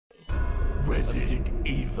Resident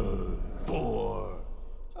Evil 4.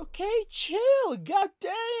 Okay, chill.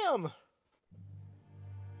 Goddamn.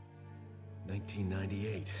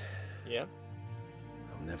 1998. Yeah.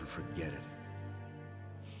 I'll never forget it.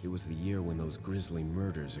 It was the year when those grisly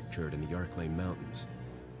murders occurred in the Arklay Mountains.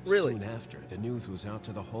 Really? Soon after, the news was out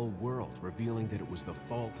to the whole world, revealing that it was the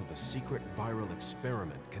fault of a secret viral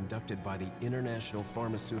experiment conducted by the international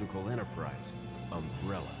pharmaceutical enterprise,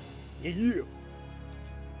 Umbrella. Yeah.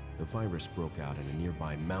 The virus broke out in a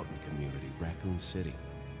nearby mountain community, Raccoon City,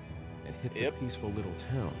 and hit the peaceful little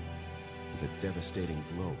town with a devastating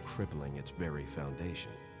blow crippling its very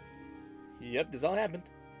foundation. Yep, this all happened.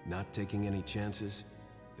 Not taking any chances,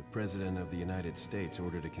 the President of the United States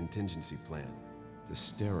ordered a contingency plan to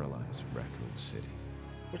sterilize Raccoon City.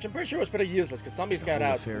 Which I'm pretty sure was pretty useless, because zombies got The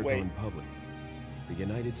whole out affair way... gone public. The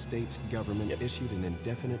United States government issued an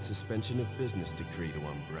indefinite suspension of business decree to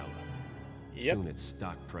Umbrella. Soon its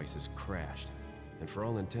stock prices crashed, and for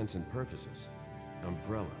all intents and purposes,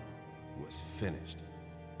 Umbrella was finished.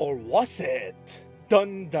 Or was it?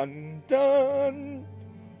 Dun dun dun!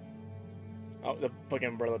 Oh, the fucking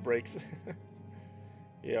umbrella breaks.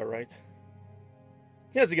 Yeah, right.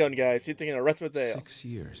 How's it going, guys? You're taking a rest with the 6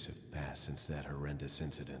 years have passed since that horrendous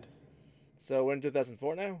incident. So we're in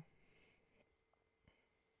 2004 now?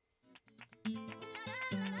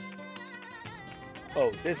 Oh,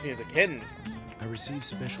 this music hidden. I received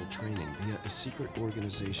special training via a secret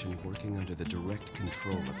organization working under the direct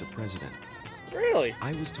control of the president. Really?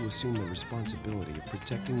 I was to assume the responsibility of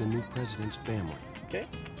protecting the new president's family. Okay.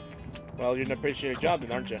 Well, you're doing a pretty shitty job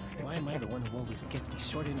then, aren't you? Why am I the one who always gets the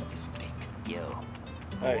short end of the stick? You.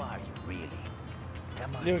 Hey. Who are you, really?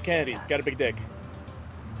 Come on. New Kennedy, tell us. got a big dick.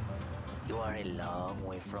 You are a long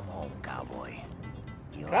way from home, cowboy.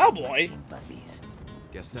 You Cowboy? have my sympathies.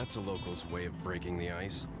 Guess that's a local's way of breaking the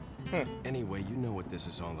ice. Huh. Anyway, you know what this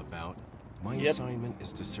is all about. My assignment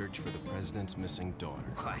is to search for the president's missing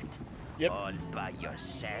daughter. What? Yep. All by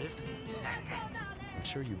yourself? I'm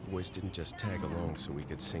sure you boys didn't just tag along so we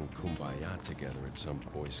could sing Kumbaya together at some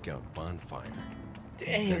Boy Scout bonfire.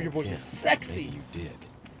 Damn, your voice is sexy. Maybe you did.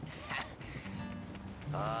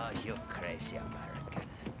 Oh, you crazy American.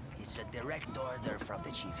 It's a direct order from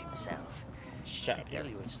the chief himself. Shut I up, tell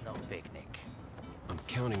you, it's no picnic. I'm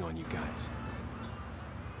counting on you guys.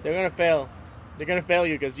 They're gonna fail. They're gonna fail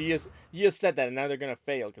you because you just said that, and now they're gonna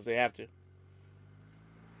fail because they have to.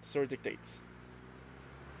 Story dictates.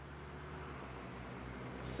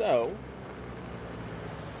 So,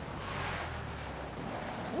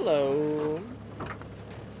 hello.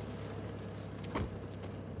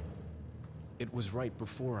 It was right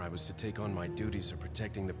before I was to take on my duties of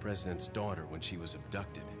protecting the president's daughter when she was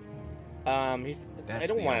abducted. I I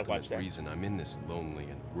don't want to watch that. reason I'm in this lonely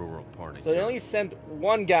and rural part of So they Europe. only sent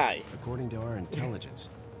one guy. According to our intelligence,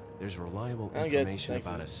 there's reliable I'm good, information thanks.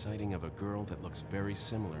 about a sighting of a girl that looks very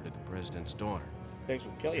similar to the president's daughter. Thanks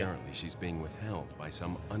for killing you. Apparently, she's being withheld by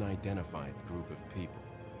some unidentified group of people.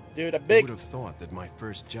 Dude, a Who big... would have thought that my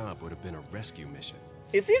first job would have been a rescue mission?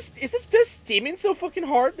 Is this piss steaming so fucking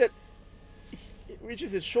hard that it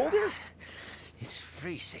reaches his shoulder? It's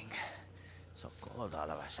freezing. So cold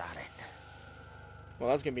all of a sudden. Well,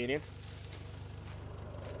 that's convenient.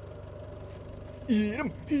 Eat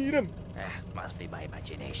him! Eat him! Must be my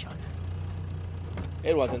imagination.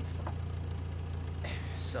 It wasn't.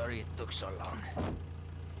 Sorry it took so long.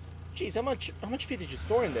 Jeez, how much feed did you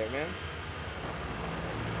store in there, man?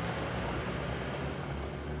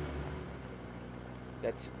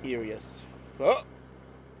 That's eerie as fuck.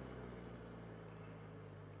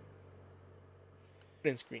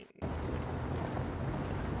 Print screen. Let's see.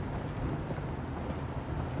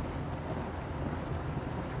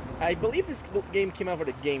 I believe this game came out for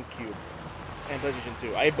the GameCube and PlayStation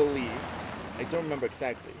 2. I believe. I don't remember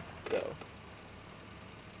exactly. So.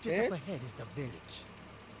 Just up ahead is the village.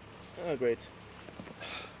 Oh, great.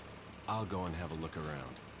 I'll go and have a look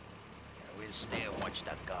around. Yeah, we'll stay and watch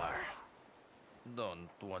that car. Don't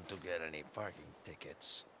want to get any parking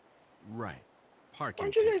tickets. Right. Parking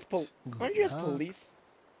Aren't you guys tickets. aren't you guys police?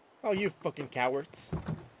 Oh, you fucking cowards.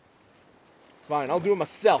 Fine, I'll do it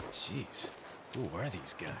myself. Jeez. Who are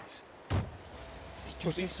these guys? Did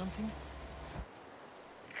you see something?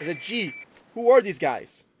 I said, gee, who are these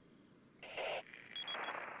guys?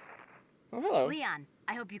 Oh, hello. Leon,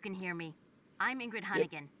 I hope you can hear me. I'm Ingrid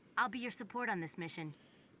Hunnigan. I'll be your support on this mission.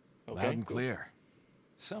 Okay, Loud and cool. clear.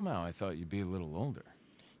 Somehow I thought you'd be a little older.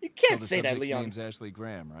 You can't so the say that, subject's Leon. name's Ashley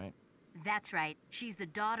Graham, right? That's right. She's the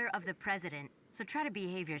daughter of the president. So try to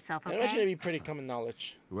behave yourself, I imagine it'd okay? be pretty common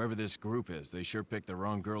knowledge. Whoever this group is, they sure picked the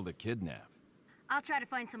wrong girl to kidnap. I'll try to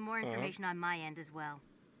find some more information on my end as well.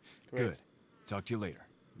 Great. Good. Talk to you later.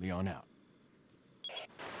 Leon out.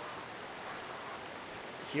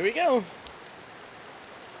 Here we go.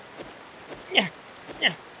 Yeah,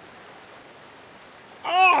 yeah.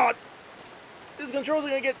 Oh, these controls are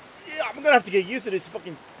gonna get. Yeah, I'm gonna have to get used to these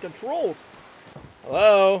fucking controls.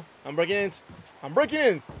 Hello, I'm breaking in. I'm breaking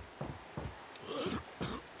in.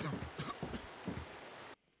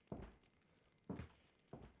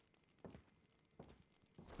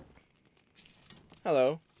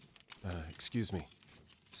 Hello. Excuse me.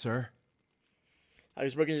 Sir? I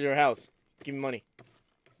just broke into your house. Give me money.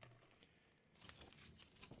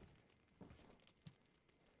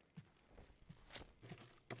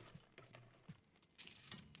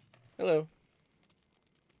 Hello.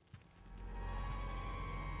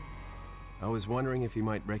 I was wondering if you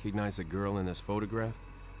might recognize the girl in this photograph?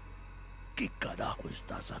 ¿Qué carajo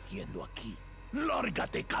estás haciendo aquí?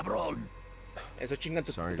 ¡Lárgate, cabrón! Eso chinga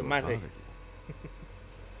Sorry tu to madre. bother you.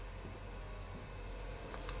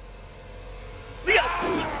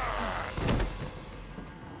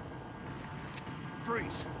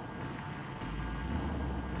 Freeze!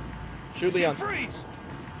 Shoot Leon. Freeze!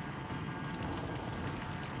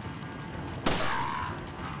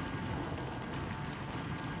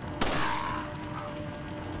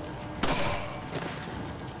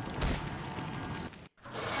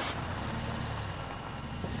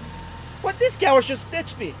 What? This coward just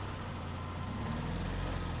stitched me.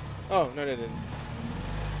 Oh, no, they didn't.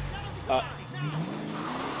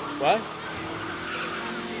 What?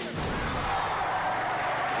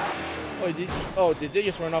 Oh, did they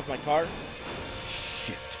just run off my car?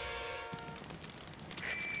 Shit.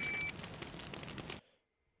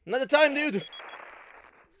 Not the time, dude.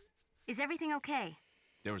 Is everything okay?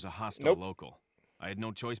 There was a hostile Nope. local. I had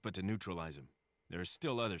no choice but to neutralize him. There are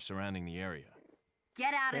still others surrounding the area.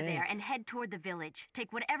 Get out of there Right. and head toward the village.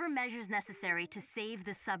 Take whatever measures necessary to save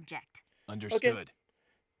the subject. Understood.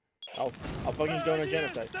 I'll fucking join a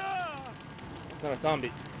genocide. It's not a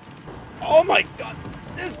zombie. Oh my god!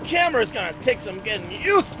 This camera's gonna take some getting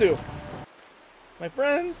used to! My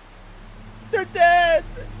friends! They're dead!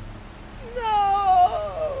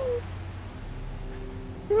 No!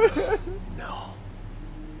 No.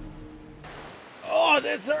 Oh,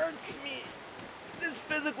 this hurts me! This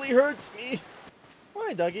physically hurts me!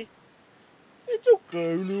 Hi, Dougie. It's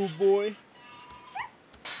okay, little boy.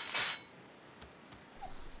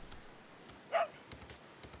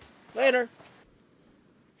 Later.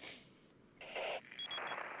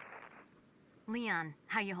 Leon,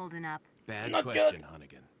 how you holding up? Bad Not question, good.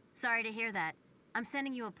 Hunnigan. Sorry to hear that. I'm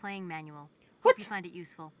sending you a playing manual. What? Hope you find it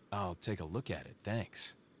useful. I'll take a look at it,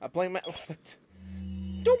 thanks. I'm playing my. What?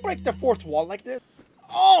 Don't break the fourth wall like this.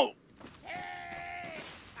 Oh!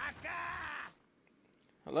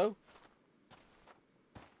 Hello?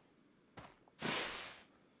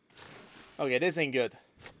 Okay, this ain't good.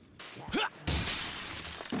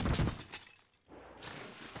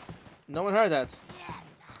 No one heard that.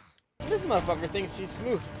 This motherfucker thinks he's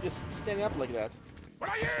smooth, just standing up like that.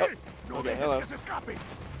 Oh, okay, hello.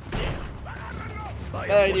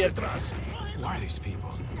 Bad idea. Why are these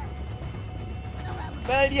people?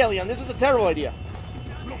 Bad idea, Leon. This is a terrible idea.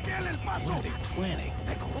 What are they planning?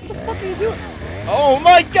 What the fuck are you doing? Oh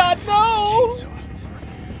my god, no! Chainsaw.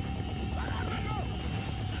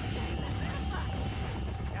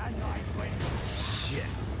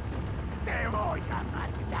 Shit.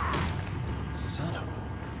 Son of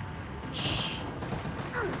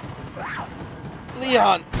a...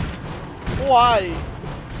 Leon! Why?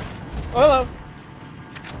 Oh, hello.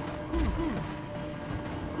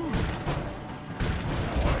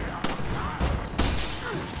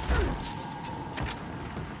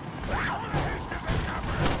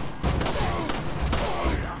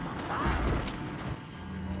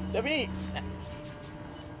 Definitely.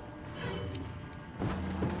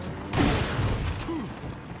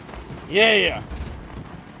 Yeah.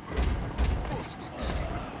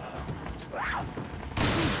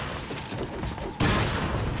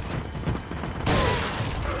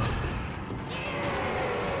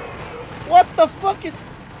 What the fuck is?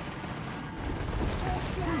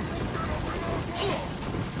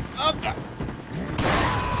 Oh god.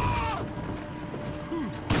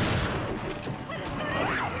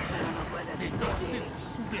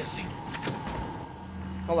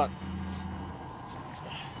 Hold on.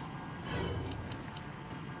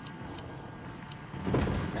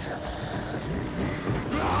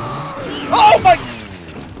 Oh my!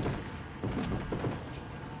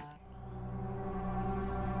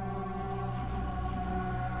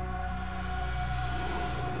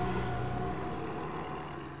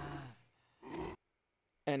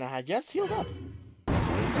 And I had just healed up.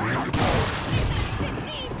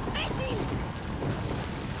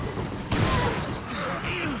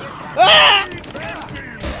 Ah!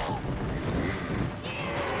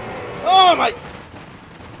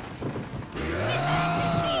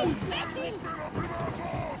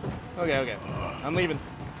 I'm leaving.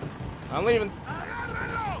 I'm leaving. Do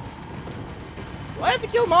I have to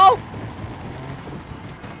kill them all?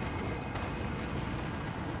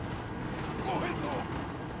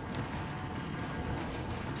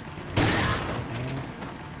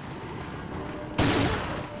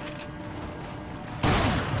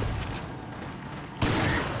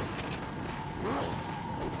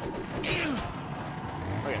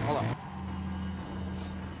 Okay, hold on.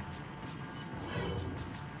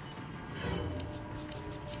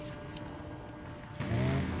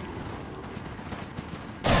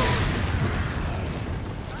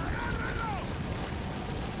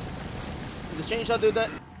 Does the chainsaw do that?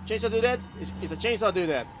 Chainsaw do that? Is the chainsaw do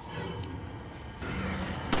that?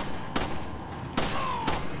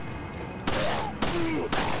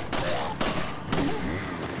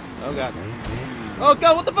 Oh god. Oh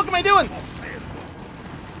god, what the fuck am I doing?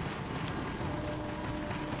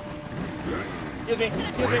 Excuse me,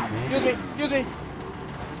 excuse me, excuse me, excuse me.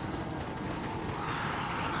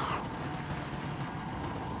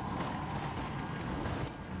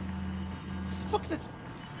 Fuck is it?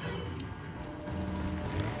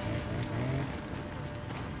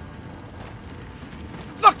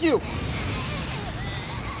 Fuck you!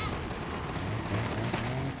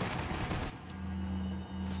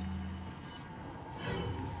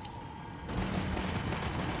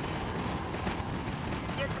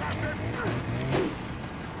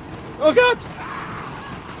 Oh god!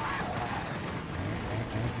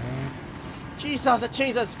 Jesus, that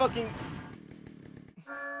chainsaw is fucking...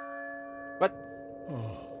 What?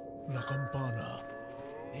 Oh, la campana.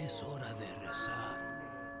 Es hora de rezar.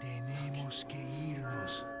 Tenemos que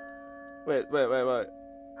irnos. Wait.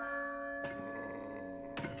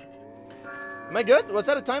 Am I good? Was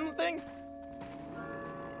that a time thing?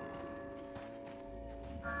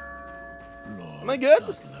 Am I good?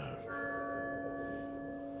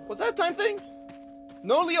 Was that a time thing?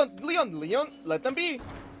 No, Leon, let them be.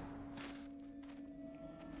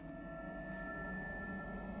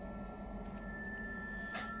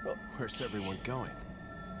 Oh, where's everyone going?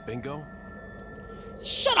 Bingo?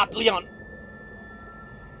 Shut up, Leon!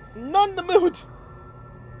 Not in the mood!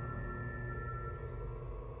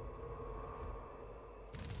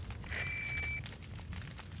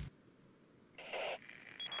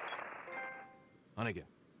 Hunnigan,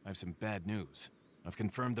 I have some bad news. I've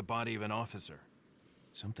confirmed the body of an officer.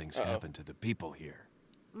 Something's happened to the people here.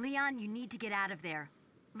 Leon, you need to get out of there.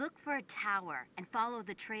 Look for a tower and follow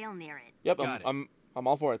the trail near it. Yep, I'm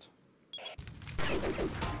all for it.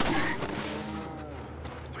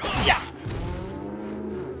 Yeah!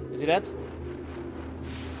 Is he dead?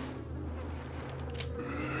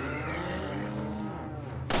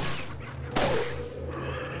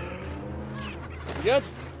 You good?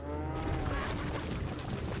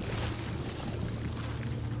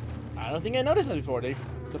 I don't think I noticed that before.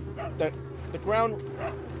 The ground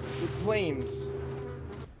reclaims.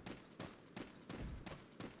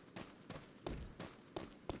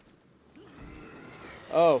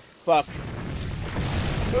 Oh fuck.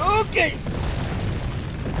 Okay.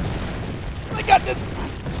 I got this.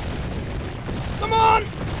 Come on,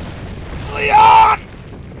 Leon.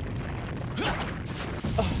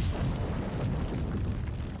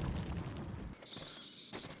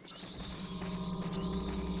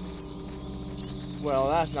 Well,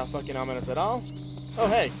 that's not fucking ominous at all. Oh,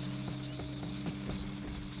 hey.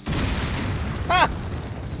 Ha!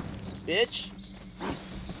 Bitch.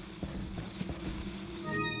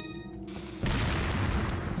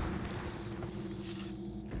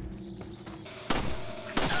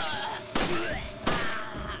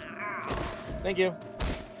 Thank you.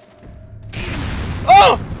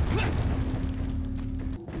 Oh!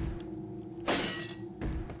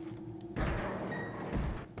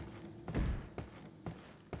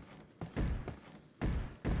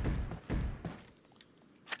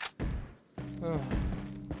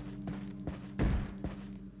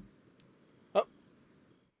 Oh.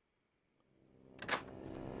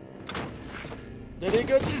 Did he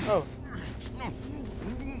good? Oh.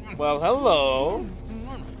 Well, hello.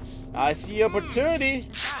 I see opportunity.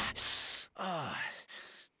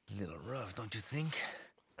 Little rough, don't you think?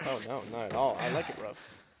 Oh no, not at all. I like it rough.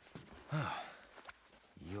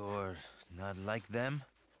 You're not like them?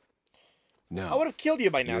 No. I would have killed you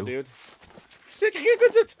by now, You? dude. What do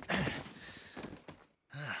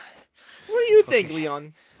you think,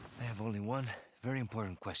 Leon? I have only one very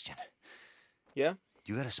important question. Yeah?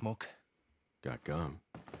 You got a smoke? Got gum.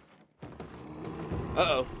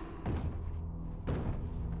 Uh-oh.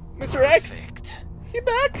 Mr. X? Perfect. He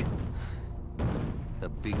back? The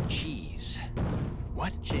big cheese.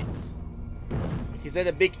 What cheese? He said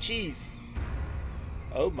a big cheese.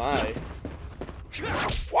 Oh my.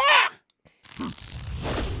 Wah!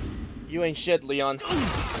 You ain't shit, Leon.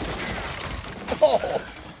 Oh.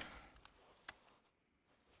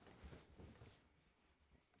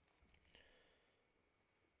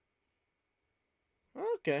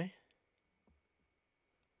 Okay.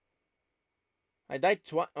 I died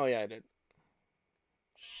twice. Oh yeah, I did.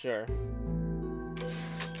 Sure.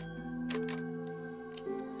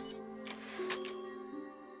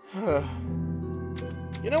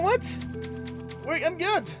 You know what? I'm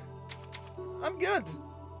good. I'm good.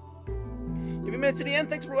 If you made it to the end,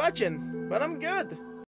 thanks for watching. But I'm good.